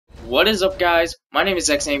What is up, guys? My name is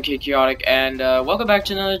XAMK and welcome back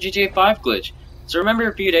to another GTA 5 glitch. So remember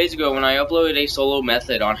a few days ago when I uploaded a solo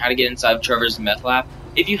method on how to get inside of Trevor's meth lab?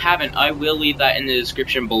 If you haven't, I will leave that in the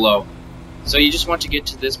description below. So you just want to get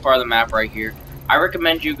to this part of the map right here. I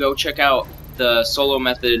recommend you go check out the solo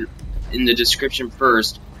method in the description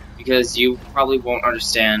first, because you probably won't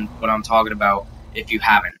understand what I'm talking about if you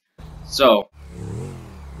haven't. So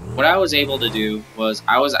what I was able to do was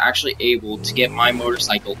I was actually able to get my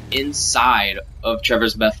motorcycle inside of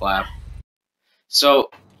Trevor's meth lab.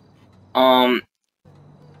 So, how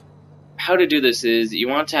to do this is you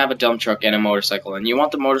want to have a dump truck and a motorcycle, and you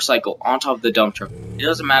want the motorcycle on top of the dump truck. It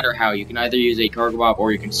doesn't matter how, you can either use a cargo bob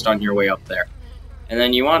or you can stun your way up there. And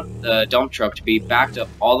then you want the dump truck to be backed up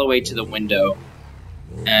all the way to the window,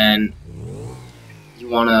 and you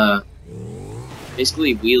want to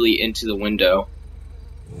basically wheelie into the window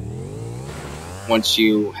once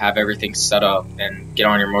you have everything set up and get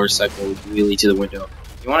on your motorcycle, wheelie to the window.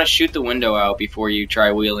 You want to shoot the window out before you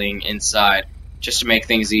try wheeling inside, just to make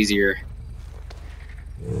things easier.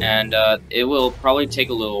 And it will probably take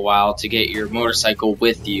a little while to get your motorcycle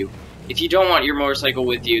with you. If you don't want your motorcycle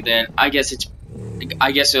with you, then I guess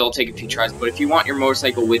it'll take a few tries. But if you want your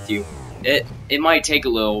motorcycle with you, it might take a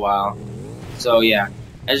little while. So yeah,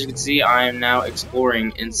 as you can see, I am now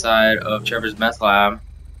exploring inside of Trevor's meth lab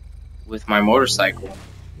with my motorcycle,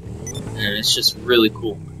 and it's just really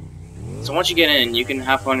cool. So once you get in, you can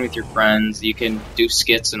have fun with your friends, you can do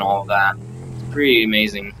skits and all of that. It's pretty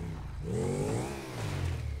amazing.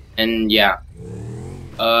 And yeah,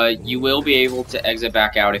 you will be able to exit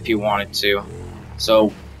back out if you wanted to.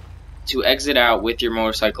 So to exit out with your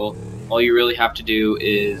motorcycle, all you really have to do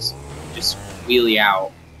is just wheelie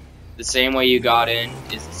out. The same way you got in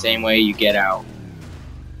is the same way you get out.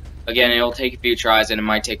 Again, it'll take a few tries and it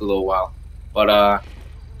might take a little while. But,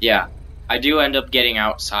 yeah. I do end up getting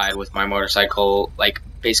outside with my motorcycle, like,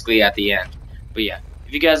 basically at the end. But yeah,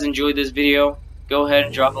 if you guys enjoyed this video, go ahead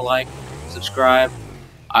and drop a like, subscribe.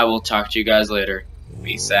 I will talk to you guys later.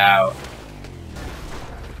 Peace out.